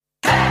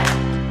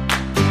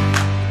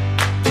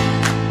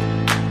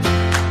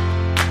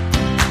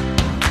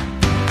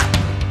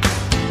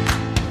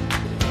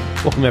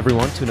Welcome,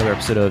 everyone, to another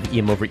episode of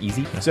EM Over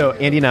Easy. So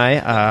Andy and I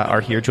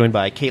are here, joined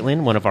by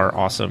Caitlin, one of our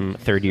awesome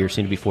third-year,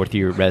 soon-to-be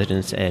fourth-year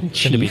residents and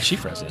chief. Soon-to-be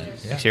chief resident.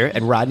 Yeah. Here.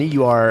 And Rodney,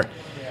 you are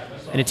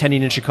an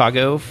attending in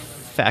Chicago,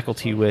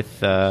 faculty with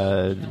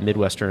the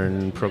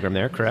Midwestern program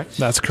there, correct?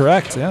 That's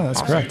correct. Yeah, that's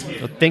Awesome. correct.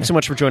 Well, thanks so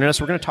much for joining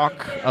us. We're going to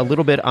talk a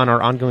little bit on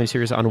our ongoing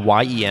series on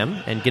why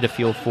EM and get a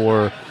feel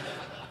for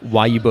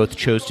why you both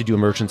chose to do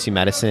emergency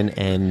medicine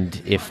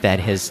and if that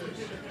has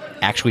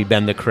actually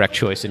been the correct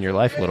choice in your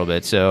life a little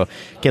bit. So,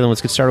 Caitlin,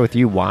 let's get started with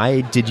you.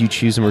 Why did you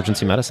choose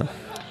emergency medicine?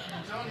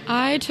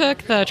 I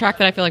took the track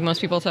that I feel like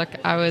most people took.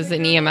 I was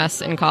in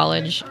EMS in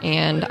college,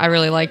 and I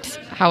really liked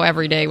how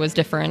every day was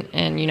different,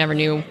 and you never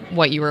knew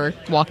what you were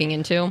walking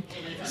into.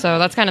 So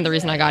that's kind of the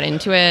reason I got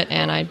into it,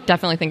 and I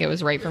definitely think it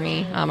was right for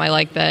me. I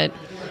like that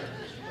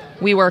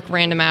we work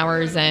random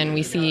hours, and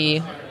we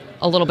see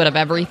a little bit of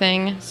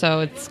everything.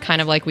 So it's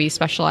kind of like we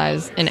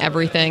specialize in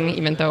everything,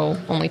 even though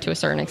only to a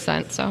certain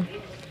extent. So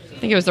I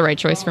think it was the right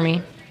choice for me.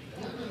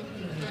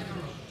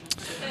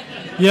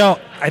 You know,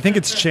 I think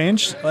it's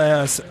changed.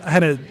 I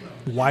had a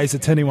wise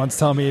attending once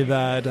tell me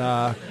that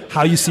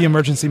how you see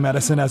emergency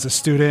medicine as a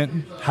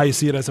student, how you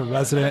see it as a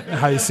resident,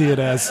 how you see it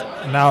as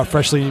now a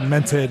freshly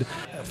minted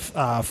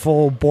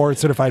full board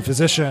certified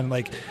physician,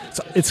 like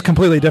it's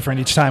completely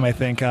different each time. I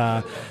think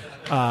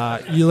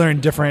you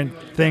learn different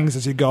things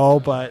as you go,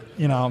 but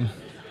you know,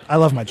 I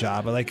love my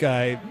job.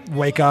 I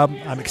wake up,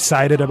 I'm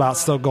excited about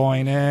still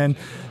going in.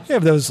 You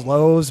have those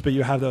lows, but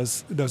you have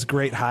those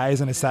great highs,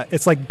 and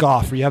it's like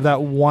golf where you have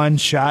that one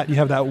shot, you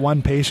have that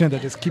one patient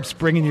that just keeps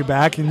bringing you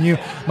back, and you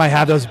might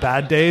have those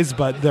bad days,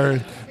 but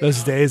they're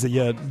those days that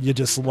you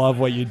just love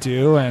what you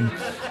do, and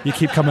you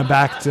keep coming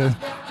back to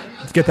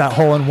get that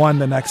hole in one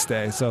the next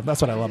day. So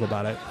that's what I love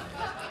about it.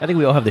 I think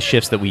we all have the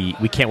shifts that we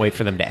can't wait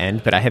for them to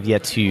end, but I have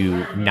yet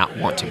to not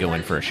want to go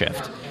in for a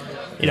shift.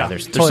 You know,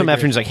 there's totally some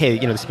afternoons like, hey,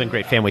 you know, this has been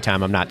great family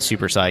time. I'm not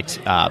super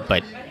psyched,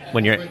 but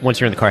once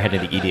you're in the car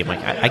heading to the ED, I'm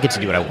like, I get to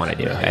do what I want to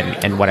do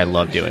and what I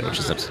love doing, which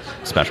is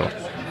special.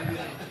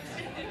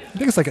 I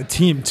think it's like a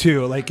team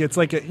too. Like it's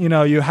like, you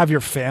know, you have your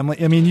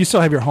family. I mean, you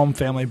still have your home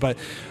family, but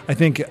I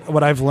think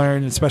what I've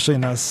learned, especially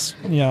in this,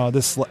 you know,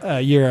 this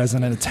year as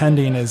an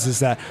attending is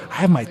that I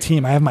have my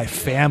team, I have my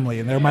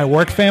family, and they're my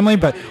work family,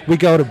 but we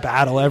go to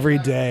battle every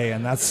day,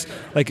 and that's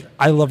like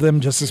I love them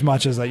just as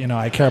much as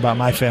I care about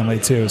my family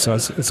too. So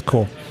it's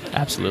cool.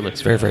 Absolutely,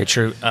 it's very, very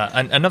true.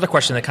 Another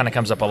question that kind of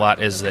comes up a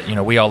lot is that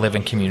we all live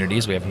in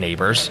communities. We have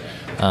neighbors.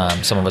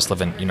 Some of us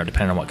live in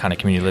depending on what kind of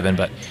community you live in,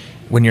 but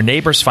when your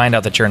neighbors find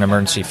out that you're an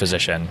emergency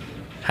physician,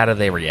 how do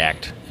they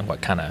react, and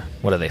what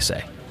do they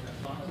say?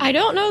 I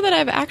don't know that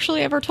I've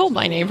actually ever told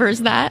my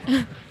neighbors that.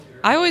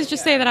 I always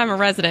just say that I'm a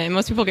resident, and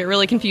most people get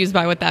really confused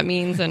by what that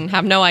means and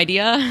have no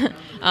idea,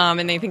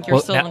 and they think you're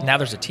still... Now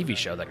there's a TV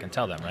show that can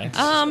tell them, right?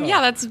 Yeah,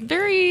 that's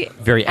very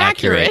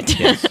accurate.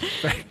 Yes.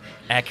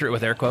 Accurate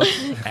with air quotes?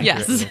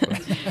 Yes.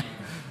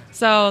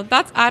 So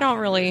I don't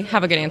really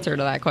have a good answer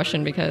to that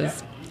question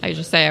because I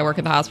just say I work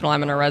at the hospital,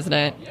 I'm a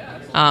resident.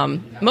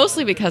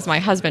 Mostly because my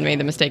husband made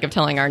the mistake of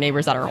telling our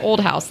neighbors at our old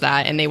house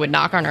that, and they would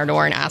knock on our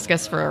door and ask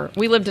us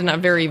we lived in a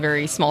very,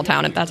 very small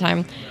town at that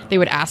time. They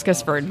would ask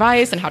us for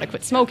advice and how to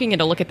quit smoking and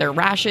to look at their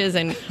rashes,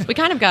 and we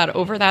kind of got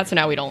over that, so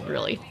now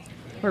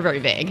we're very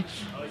vague.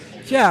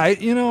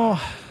 Yeah,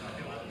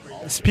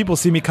 people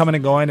see me coming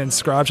and going in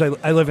Scrubs.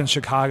 I live in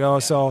Chicago,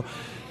 so,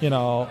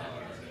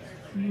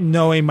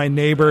 knowing my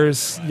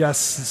neighbors, yes,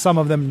 some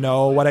of them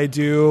know what I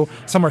do.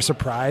 Some are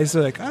surprised.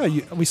 They're like, oh,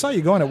 we saw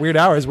you going at weird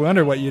hours. We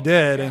wonder what you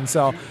did. And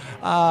so,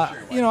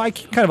 I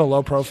keep kind of a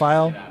low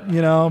profile,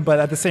 but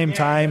at the same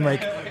time,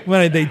 like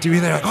when they do,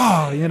 they're like,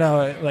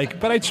 oh,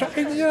 but I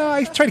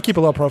try to keep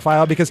a low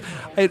profile because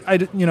I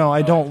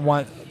don't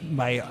want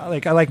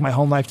I like my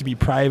home life to be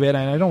private,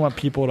 and I don't want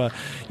people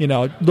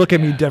to, look at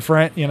me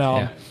different,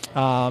 Yeah.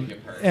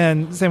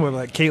 And same with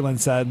like Caitlin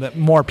said, that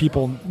more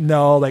people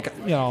know,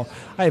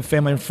 I have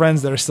family and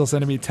friends that are still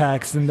sending me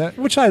texts, and that,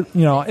 which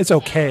it's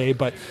okay,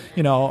 but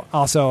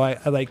also I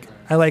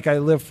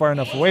live far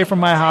enough away from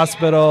my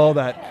hospital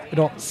that I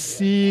don't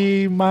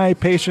see my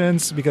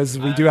patients because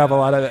we do have a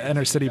lot of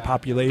inner city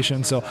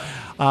population. So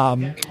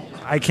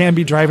I can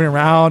be driving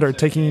around or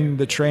taking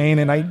the train,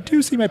 and I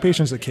do see my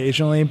patients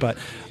occasionally. But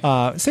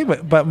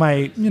but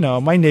my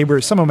my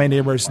neighbors, some of my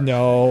neighbors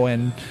know,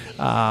 and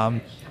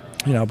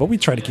but we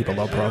try to keep a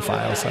low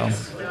profile. So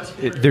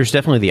there's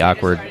definitely the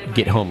awkward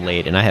get home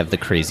late, and I have the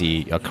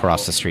crazy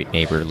across the street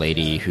neighbor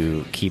lady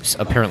who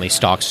apparently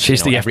stalks.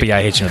 She's the FBI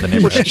agent of the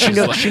neighborhood.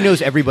 She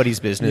knows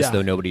everybody's business,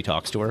 though nobody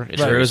talks to her.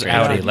 Drew's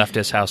Audi left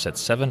his house at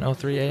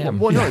 7:03 a.m.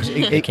 Well, no,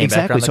 came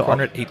back around the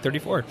corner at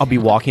 8:34. I'll be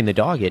walking the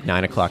dog at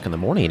 9 o'clock in the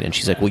morning, and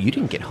she's like, "Well, you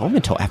didn't get home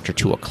until after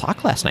 2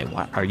 o'clock last night.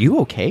 What, are you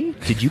okay?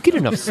 Did you get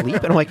enough sleep?"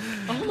 And I'm like,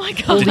 "Oh my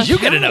god, did you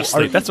get enough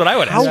sleep?" That's what I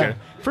would ask her.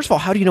 First of all,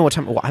 how do you know what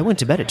time? Well, I went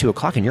to bed at 2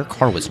 o'clock, and your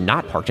car was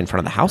not parked in front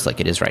of the house like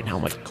it is right now.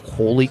 I'm like,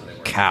 holy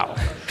cow!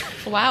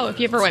 Wow, if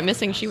you ever went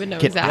missing, she would know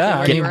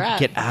exactly where you were at.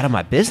 Get out of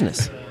my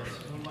business.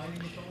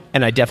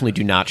 And I definitely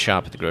do not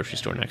shop at the grocery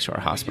store next to our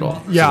hospital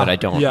so Yeah, that I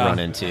don't yeah. run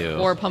into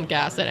Or pump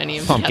gas at any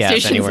of the pump gas gas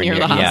stations anywhere near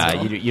near. the Yeah,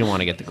 hospital. you don't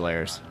want to get the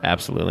glares.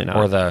 Absolutely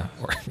not.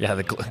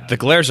 The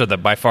glares are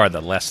by far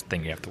the less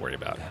thing you have to worry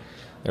about.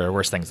 There are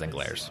worse things than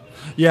glares.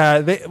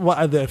 Yeah,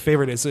 the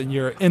favorite is when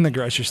you're in the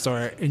grocery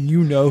store and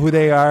you know who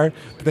they are,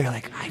 but they're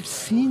like, I've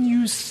seen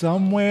you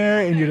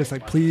somewhere, and you're just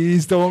like,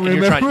 please don't And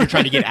remember. you're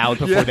trying to get out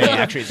before they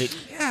actually.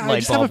 Yeah, I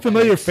just have a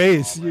familiar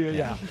face.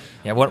 Yeah.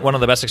 Yeah, one of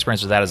the best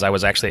experiences with that is I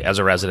was actually, as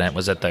a resident,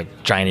 was at the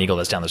Giant Eagle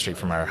that's down the street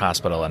from our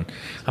hospital, and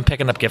I'm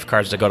picking up gift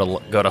cards to go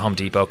to Home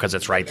Depot because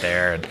it's right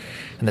there, and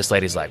this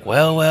lady's like,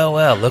 well,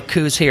 look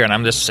who's here, and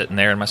I'm just sitting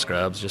there in my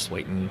scrubs, just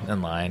waiting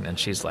in line, and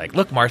she's like,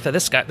 look, Martha,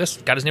 this guy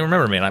doesn't even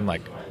remember me, and I'm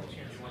like,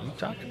 are you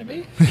talking to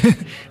me?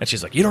 And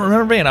she's like, you don't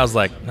remember me? And I was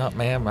like, no,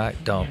 ma'am, I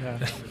don't.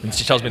 Yeah. And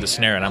she tells me the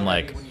scenario, and I'm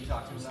like,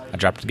 I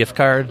dropped the gift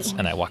cards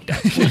and I walked out.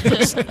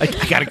 I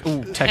gotta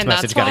text And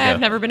message. that's why Gotta go. I've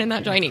never been in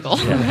that Giant Eagle.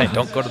 Hey,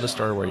 don't go to the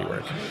store where you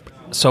work.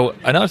 So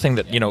another thing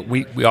that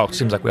we all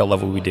seems like we all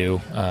love what we do.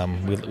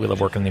 We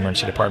love working in the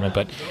emergency department,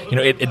 but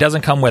it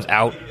doesn't come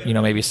without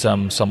maybe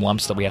some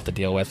lumps that we have to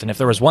deal with. And if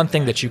there was one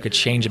thing that you could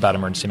change about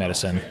emergency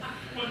medicine,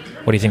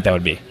 what do you think that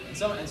would be?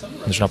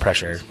 There's no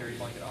pressure.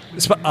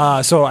 So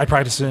I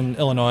practice in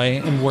Illinois,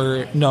 and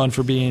we're known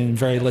for being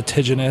very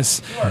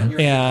litigious,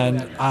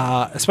 and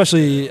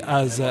especially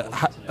as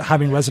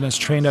having residents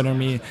trained under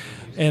me,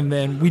 and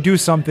then we do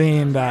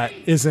something that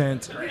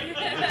isn't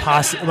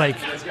like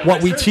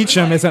what we teach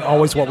them isn't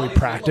always what we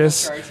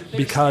practice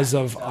because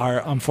of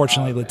our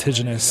unfortunately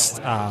litigious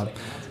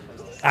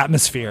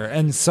atmosphere.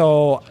 And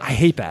so I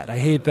hate that.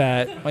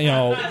 We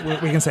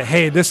can say,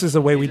 hey, this is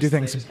the way we do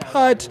things,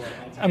 but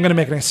I'm going to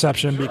make an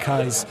exception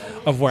because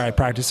of where I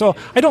practice. So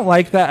I don't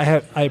like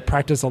that. I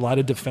practice a lot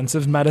of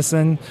defensive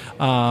medicine.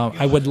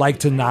 I would like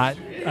to,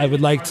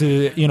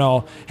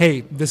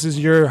 hey, this is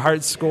your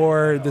heart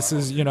score. This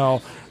is,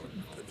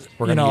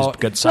 we're going to use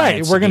good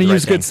science. Right, we're going to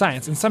use good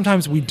science. And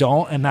sometimes we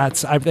don't. And I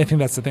think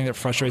that's the thing that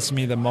frustrates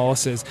me the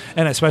most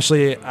and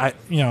especially,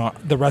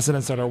 the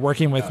residents that are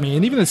working with me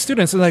and even the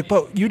students are like,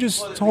 but you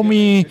just told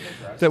me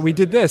that we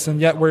did this and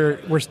yet we're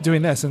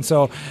doing this. And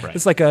so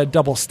It's like a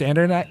double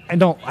standard. I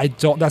don't,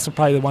 that's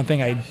probably the one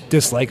thing I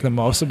dislike the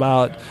most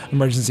about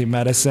emergency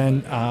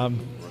medicine.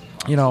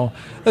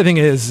 The thing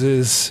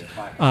is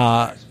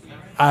I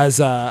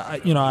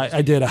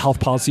did a health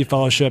policy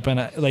fellowship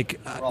and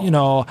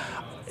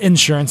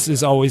insurance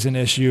is always an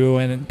issue,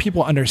 and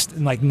people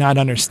not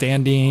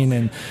understanding,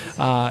 and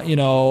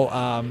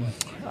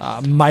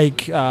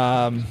Mike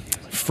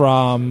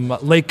from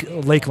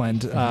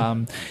Lakeland,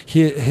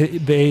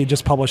 they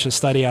just published a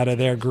study out of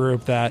their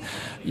group that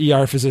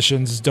ER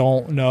physicians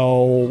don't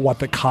know what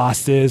the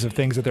cost is of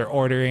things that they're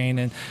ordering,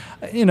 and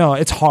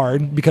it's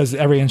hard because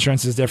every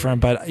insurance is different,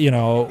 but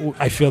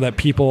I feel that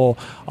people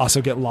also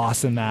get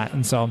lost in that,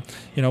 and so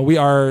we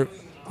are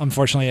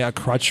unfortunately a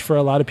crutch for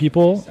a lot of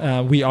people.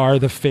 We are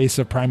the face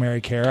of primary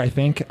care, I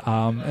think.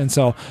 And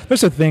so there's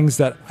some things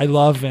that I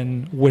love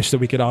and wish that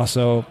we could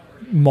also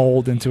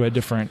mold into a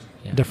different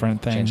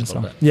thing.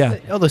 So, yeah.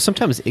 Although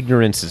sometimes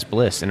ignorance is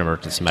bliss in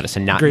emergency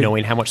medicine, not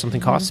knowing how much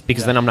something costs,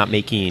 because then I'm not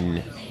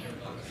making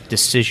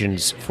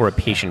decisions for a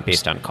patient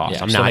based on cost.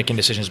 Yeah, I'm not not making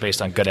decisions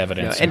based on good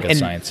evidence and good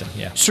science.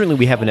 Certainly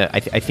we have I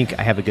think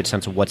I have a good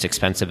sense of what's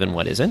expensive and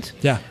what isn't.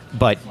 Yeah.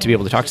 But to be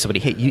able to talk to somebody,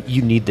 hey,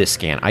 you need this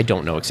scan. I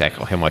don't know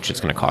exactly how much it's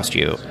going to cost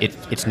you.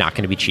 It's not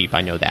going to be cheap.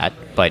 I know that.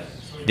 But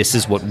this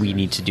is what we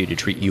need to do to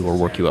treat you or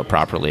work you up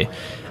properly.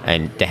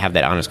 And to have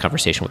that honest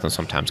conversation with them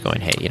sometimes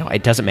going, hey,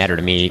 it doesn't matter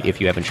to me if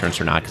you have insurance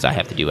or not because I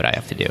have to do what I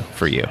have to do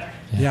for you.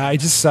 Yeah, I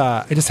just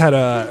had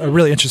a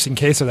really interesting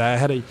case of that. I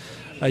had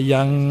a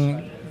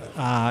young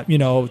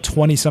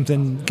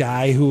 20-something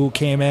guy who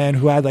came in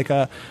who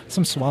had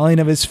some swelling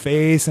of his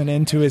face and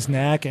into his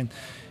neck, and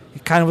he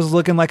kind of was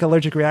looking like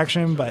allergic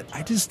reaction, but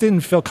I just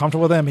didn't feel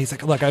comfortable with him. He's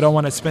like, look, I don't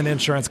want to spend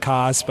insurance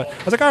costs, but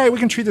I was like, all right, we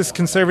can treat this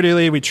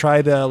conservatively. We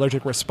tried the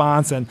allergic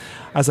response, and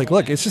I was like,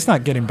 look, it's just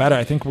not getting better.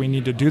 I think we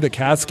need to do the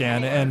CAT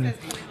scan. And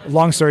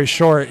long story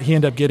short, he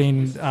ended up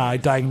getting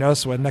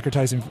diagnosed with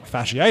necrotizing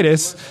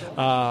fasciitis,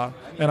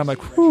 and I'm like,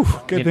 whew,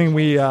 good thing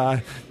we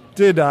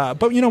did,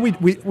 but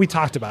we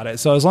talked about it.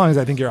 So as long as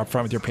I think you're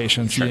upfront with your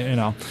patients,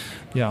 sure.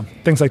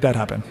 Things like that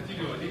happen.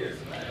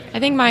 I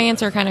think my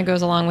answer kind of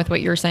goes along with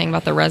what you're saying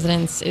about the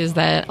residents, is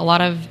that a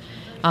lot of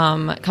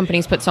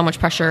companies put so much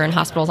pressure in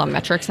hospitals on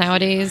metrics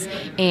nowadays,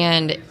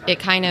 and it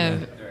kind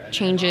of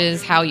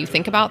changes how you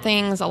think about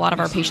things. A lot of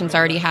our patients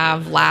already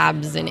have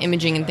labs and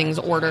imaging and things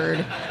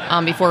ordered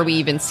before we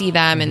even see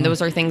them, and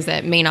those are things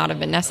that may not have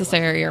been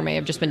necessary or may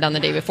have just been done the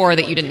day before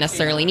that you didn't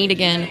necessarily need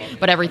again,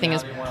 but everything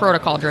is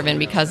protocol driven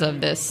because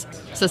of this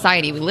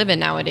society we live in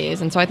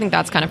nowadays. And so I think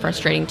that's kind of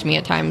frustrating to me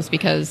at times,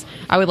 because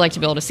I would like to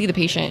be able to see the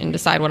patient and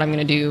decide what I'm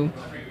going to do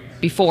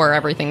before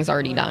everything's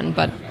already done,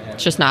 but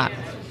it's just not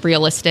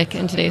realistic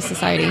in today's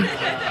society.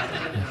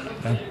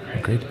 Yeah,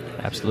 agreed.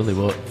 Absolutely.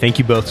 Well, thank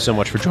you both so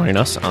much for joining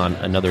us on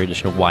another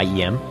edition of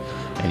YEM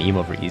and EM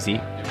Over Easy.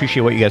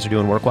 Appreciate what you guys are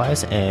doing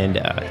work-wise. And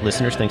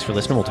listeners, thanks for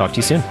listening. We'll talk to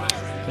you soon.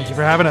 Thank you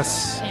for having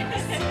us.